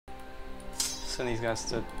Send these guys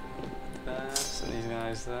to there, send these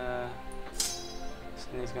guys there,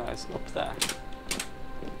 send these guys up there.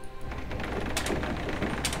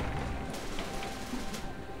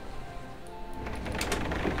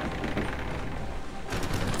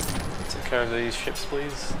 Take care of these ships,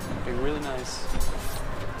 please. That'd be really nice.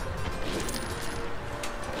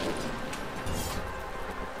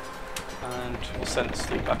 And we'll send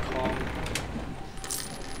Sleep back home.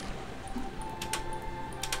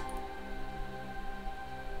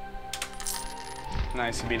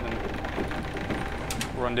 Nice, you beat them.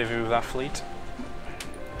 Rendezvous with that fleet.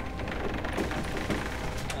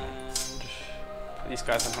 And put these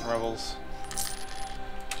guys on hunt rebels.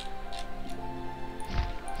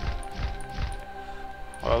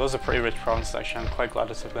 Well, those are pretty rich provinces actually, I'm quite glad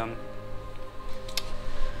I took them.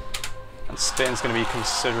 And Spain's going to be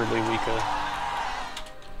considerably weaker.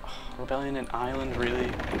 Oh, rebellion in Ireland, really?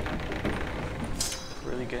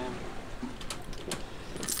 Really game?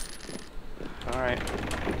 Alright.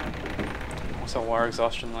 What's our war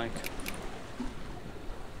exhaustion like?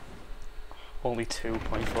 Only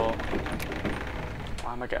 2.4.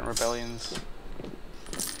 Why am I getting rebellions?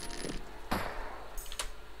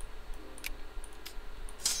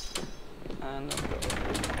 And I've got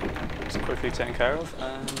just quickly taken care of,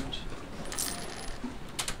 and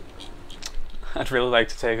I'd really like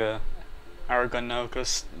to take a Aragon now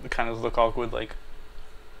because they kind of look awkward, like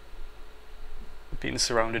being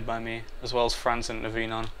surrounded by me, as well as France and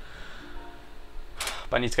Avignon.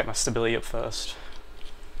 But I need to get my stability up first.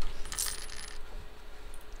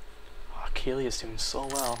 Oh, Achillea's doing so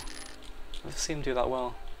well. I've never seen him do that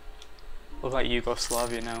well. Look like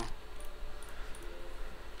Yugoslavia now.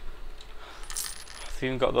 I've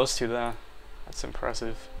even got those two there. That's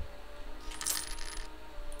impressive.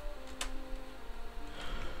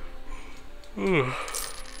 Oh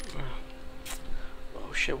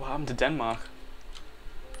shit, what happened to Denmark?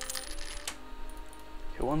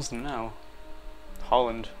 Who owns them now?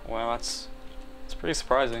 Holland. Well, that's pretty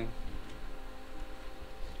surprising.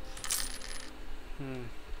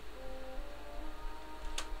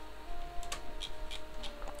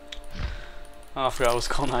 Oh, I forgot I was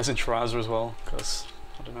colonizing Trarza as well, because,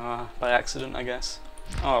 I don't know, by accident I guess.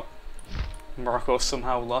 Oh, Morocco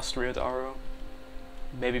somehow lost Rio de Oro.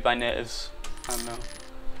 Maybe by natives, I don't know.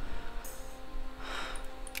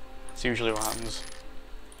 It's usually what happens.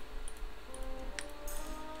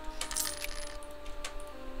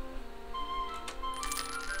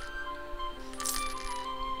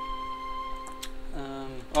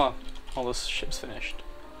 Oh, all this ship's finished.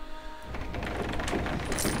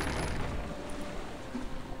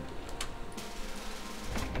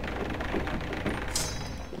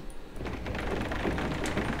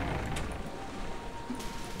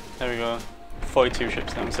 There we go. 42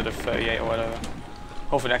 ships now instead of 38 or whatever.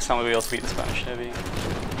 Hopefully next time we'll be able to beat the Spanish Navy.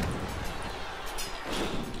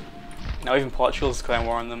 Now even Portugal's declaring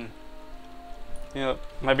war on them. You know, it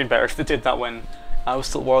might have been better if they did that when I was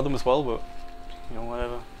still at war with them as well, but you know,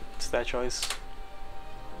 whatever. It's their choice.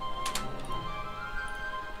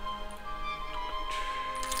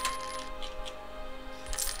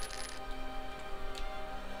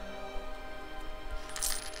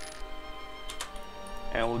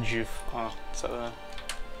 El Juf. Oh, is that there?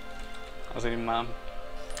 I wasn't even man.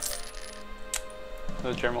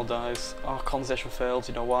 The general dies. Oh, colonization failed.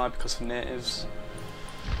 You know why? Because of natives.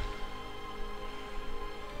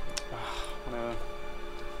 Whatever.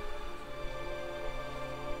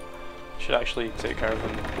 Should actually take care of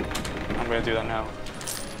them. I'm going to do that now.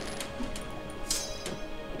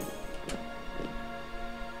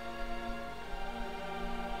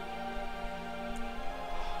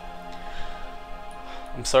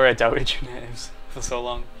 I'm sorry I doubted you natives for so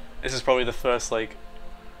long. This is probably the first like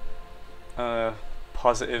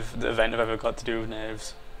positive event I've ever got to do with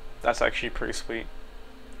natives. That's actually pretty sweet.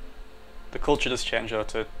 The culture does change though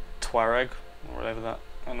to Tuareg or whatever that,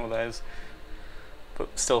 I don't know what that is.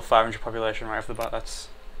 But still 500 population right off the bat, that's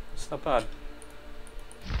not bad.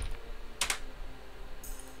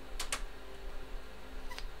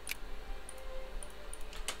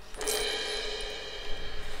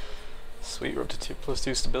 Sweet, we're up to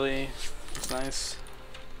 2+2 stability, that's nice.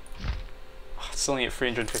 Oh, it's only at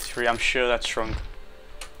 353, I'm sure that's shrunk.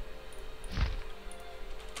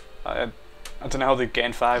 I don't know how they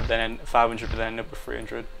gained 5, then 500 but then end up with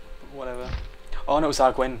 300, but whatever. Oh no, it's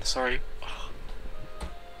Arguin, sorry.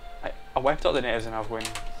 I wiped out the natives in Arguin.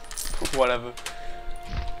 Whatever.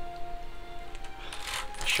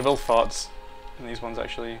 I should build forts in these ones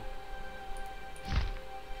actually.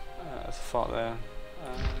 There's a fort there.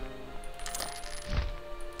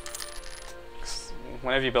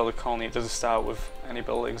 Whenever you build a colony, it doesn't start with any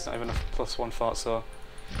buildings, not even a +1 fort, so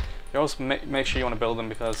you always make sure you want to build them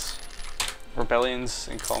because rebellions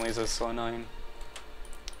in colonies are so annoying.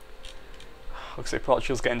 Looks like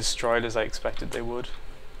Portugal's getting destroyed as I expected they would.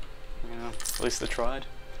 You know, at least they tried.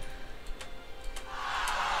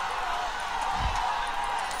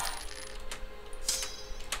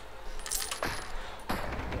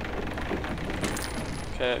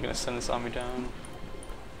 Okay, I'm gonna send this army down.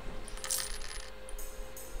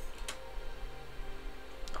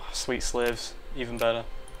 Oh, sweet slaves, even better.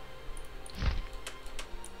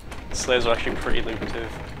 Slaves are actually pretty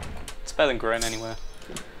lucrative. It's better than grain anyway.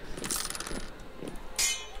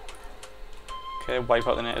 Okay, wipe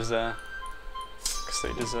out the natives there, because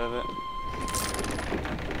they deserve it.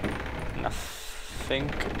 And I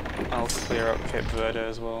think I'll clear out Cape Verde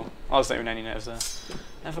as well. Oh, there's not even any natives there.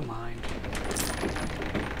 Never mind.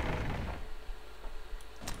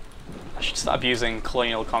 I should start abusing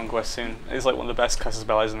colonial conquest soon. It's like one of the best casus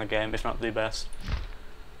bellis in the game, if not the best.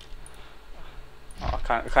 Oh, I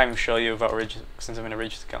can't even show you without since I'm in a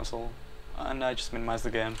Regency Council, and I just minimized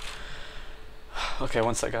the game. Okay,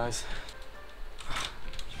 one sec, guys.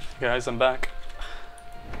 Guys, I'm back.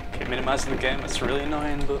 Keep minimizing the game. It's really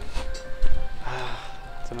annoying, but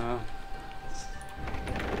I don't know.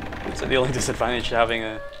 It's like the only disadvantage to having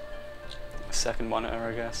a second monitor,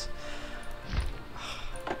 I guess.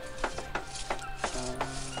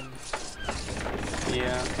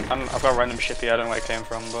 Yeah, I've got a random ship here. I don't know where it came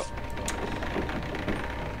from, but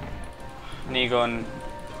I need to go and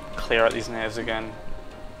clear out these natives again.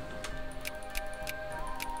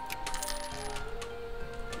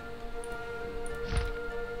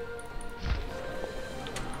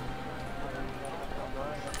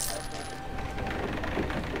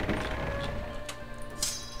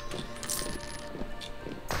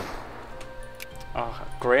 Oh,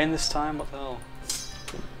 grain this time? What the hell?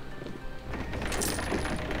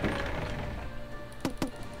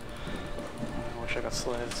 I wish I got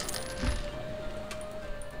slaves.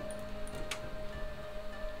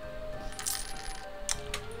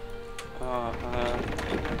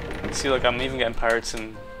 See, look, I'm even getting pirates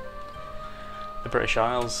in the British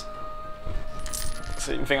Isles.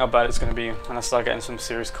 So you can think how bad it's going to be when I start getting some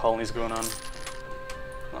serious colonies going on.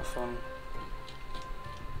 Not fun.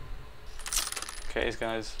 Okay, these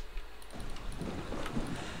guys.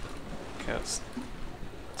 Okay, let's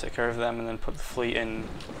take care of them and then put the fleet in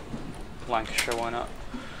Lancashire, why not?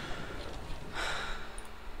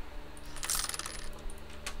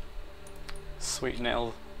 Sweet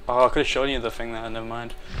nail. Oh, I could have shown you the thing there, never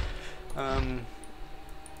mind. We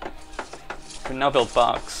can now build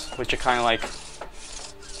barks, which are kind of like,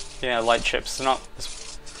 yeah, light ships. They're not,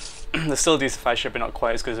 they're still a decent sized ship, but not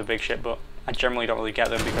quite as good as a big ship, but I generally don't really get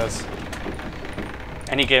them because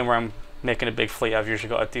any game where I'm making a big fleet, I've usually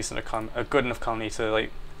got a good enough colony to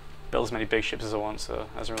like build as many big ships as I want, so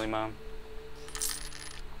it doesn't really matter.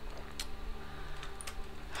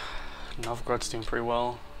 Novgorod's doing pretty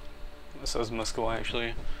well. So is Moscow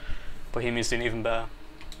actually. Bohemia's doing even better.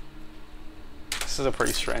 This is a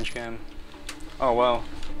pretty strange game. Oh wow.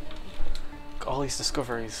 Got all these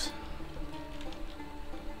discoveries.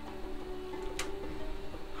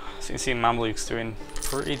 So you can see Mamluks doing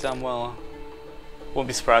pretty damn well. Wouldn't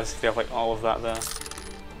be surprised if they have like all of that there.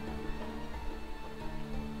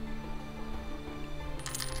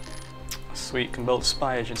 Sweet, can build a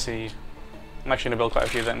spy agency. I'm actually going to build quite a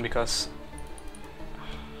few of them because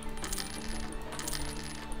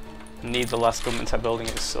I need the last government type building,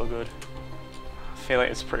 it's so good. I feel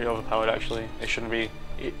like it's pretty overpowered actually. It shouldn't be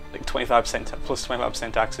like 25% plus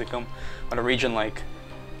 25% tax income on a region like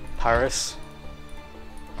Paris,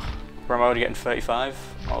 where I'm already getting 35,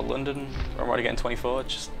 or London, where I'm already getting 24.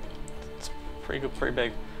 It's pretty good, pretty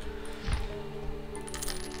big.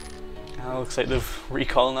 Now it looks like they've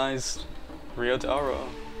recolonized Rio de Oro.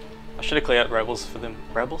 I should have cleared out rebels for them.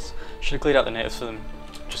 Rebels? Should have cleared out the natives for them,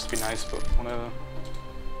 just to be nice, but whatever.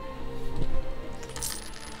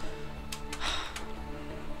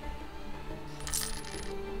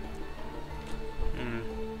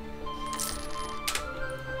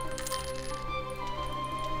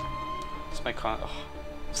 My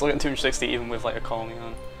it's looking 260 even with like a colony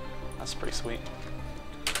on. That's pretty sweet.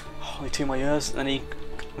 Oh, only 2 more years, then he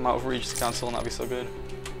come out of Regency Council and that'd be so good.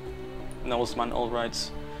 And those man all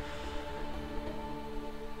rights.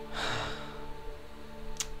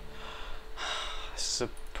 This is a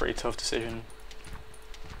pretty tough decision.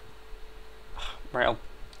 Right,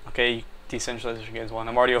 okay, decentralization gains 1.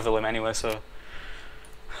 I'm already over the limit anyway, so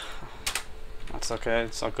that's okay.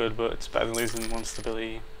 It's not good, but it's better than losing 1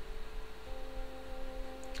 stability.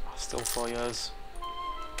 Still 4 years.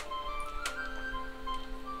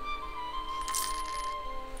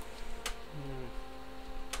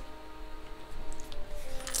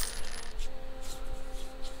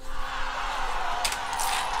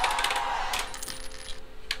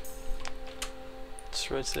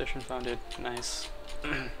 Trade station founded. Nice.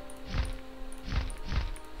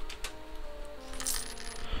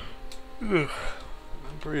 I'm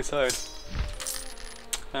pretty tired.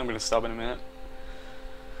 I'm gonna stop in a minute.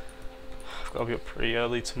 I've got to be up pretty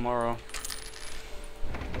early tomorrow.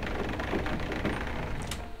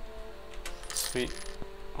 Sweet.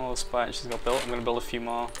 All the spires got built. I'm gonna build a few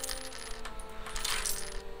more.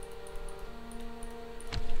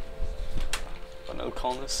 Got another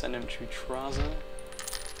colonist. Send him to Traza.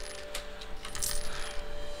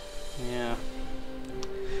 Yeah.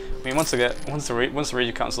 I mean, once the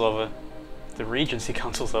region council over, the Regency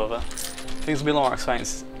council's over, things will be a lot more exciting.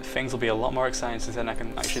 Things will be a lot more exciting since then I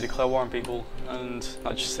can actually declare war on people and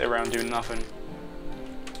not just sit around doing nothing.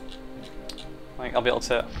 Like I'll be able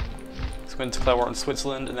to go and declare war on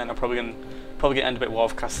Switzerland, and then I'm probably gonna end up at war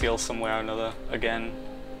with Castile somewhere or another again,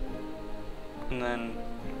 and then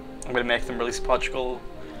I'm gonna make them release Portugal.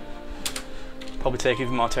 Probably take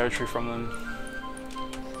even more territory from them.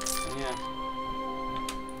 Yeah.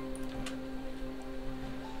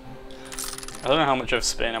 I don't know how much of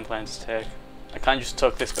Spain I'm planning to take. I kind of just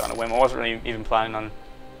took this bit on a whim. I wasn't really even planning on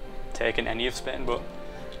taking any of Spain, but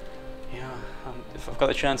yeah, if I've got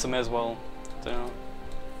the chance I may as well. I don't know.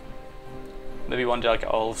 Maybe one day I'll get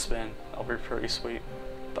all of Spain. That'll be pretty sweet.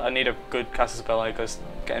 But I need a good Casas Belli because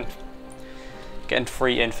getting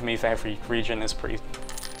free in for me for every region is pretty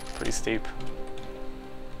steep.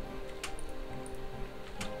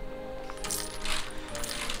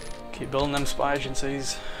 Keep building them spy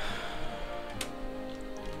agencies.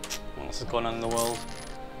 What else is going on in the world?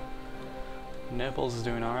 Naples is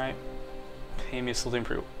doing alright. Bohemia is still doing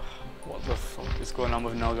pretty. What the fuck is going on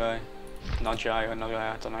with Nogai? Nogai or Nogai,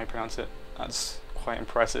 I don't know how you pronounce it. That's quite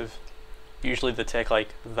impressive. Usually they take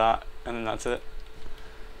like that and then that's it.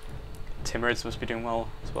 Timurids must be doing well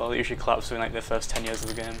as well. They usually collapse within like the first 10 years of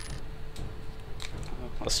the game.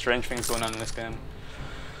 A lot of strange things going on in this game.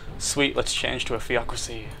 Sweet, let's change to a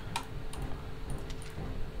theocracy.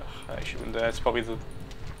 I actually wouldn't dare. It's probably the.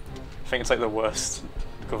 I think it's like the worst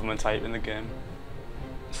government type in the game.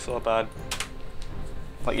 It's so bad.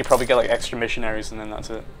 Like you probably get like extra missionaries and then that's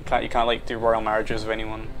it. You can't like do royal marriages with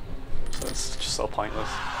anyone. So it's just so pointless.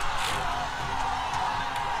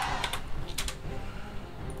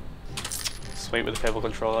 Sweet with the papal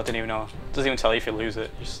control. I didn't even know. It doesn't even tell you if you lose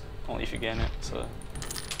it. Just only if you gain it. So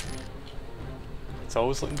it's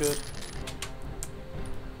always looking good.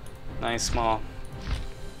 Nice, more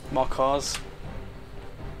cars.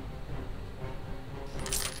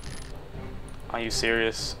 Are you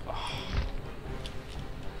serious? Oh.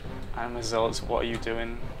 Anima Zealots, what are you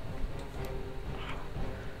doing?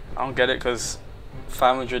 I don't get it because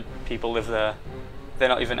 500 people live there. They're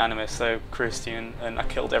not even animists, they're Christian, and I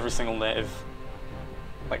killed every single native,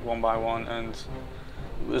 like one by one, and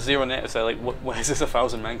there's 0 natives there. Like, where's this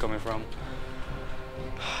 1,000 men coming from?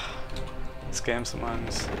 This game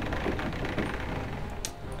sometimes.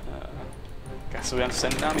 Guess we have to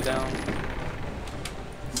send an army down.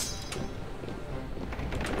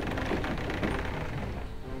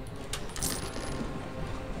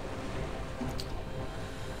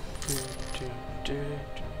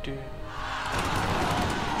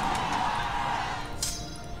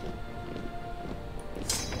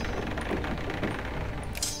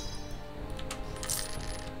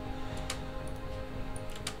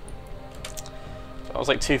 That was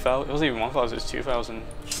like 2,000. It wasn't even 1,000. It was 2,000.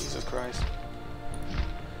 Jesus Christ.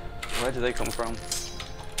 Where did they come from?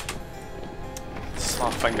 Oh,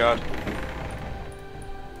 thank God.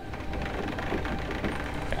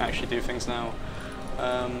 I can actually do things now.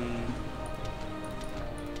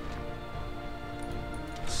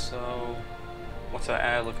 So, what's our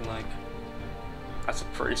air looking like? That's a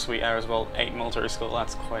pretty sweet air as well. 8 military skill,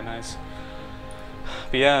 that's quite nice.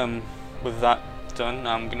 But yeah, with that done,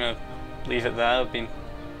 I'm gonna leave it there.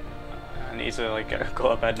 I need to like go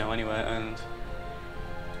to bed now anyway, and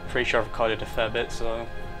pretty sure I've recorded a fair bit, so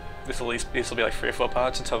this will be like 3 or 4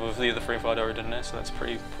 parts on top of the other 3 or 4 I'd already done there, so that's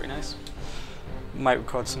pretty nice. Might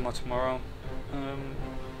record some more tomorrow.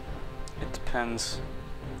 It depends.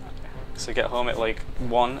 So I get home at like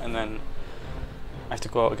 1, and then I have to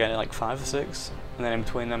go out again at like 5 or 6, and then in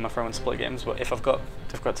between them I throw in split games. But if I've got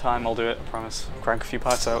time, I'll do it. I promise. Crank a few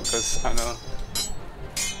parts out because I know,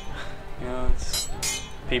 you know, it's,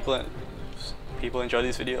 people enjoy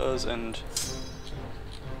these videos, and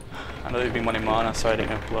I know they've been wanting more, so I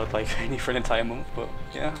didn't upload like any for an entire month. But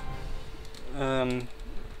yeah,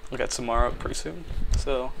 I'll get some more out pretty soon.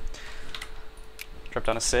 So drop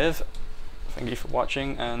down a save. Thank you for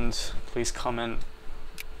watching, and please comment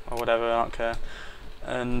or whatever, I don't care.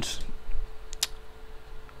 And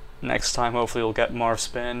next time hopefully we'll get more of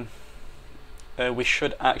Spain, we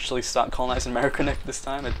should actually start colonizing America this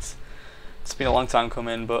time. It's been a long time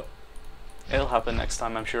coming, but it'll happen next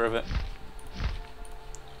time, I'm sure of it.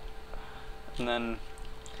 And then,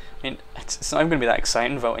 I mean, it's not even going to be that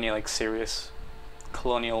exciting without any like serious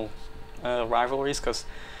colonial rivalries, because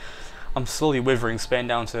I'm slowly withering Spain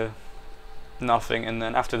down to nothing, and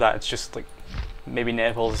then after that it's just like maybe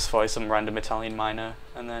Naples for some random Italian minor,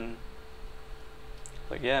 and then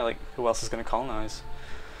like yeah, like who else is going to colonize?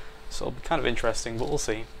 So it'll be kind of interesting, but we'll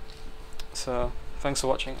see. So thanks for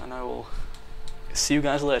watching, and I will see you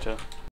guys later.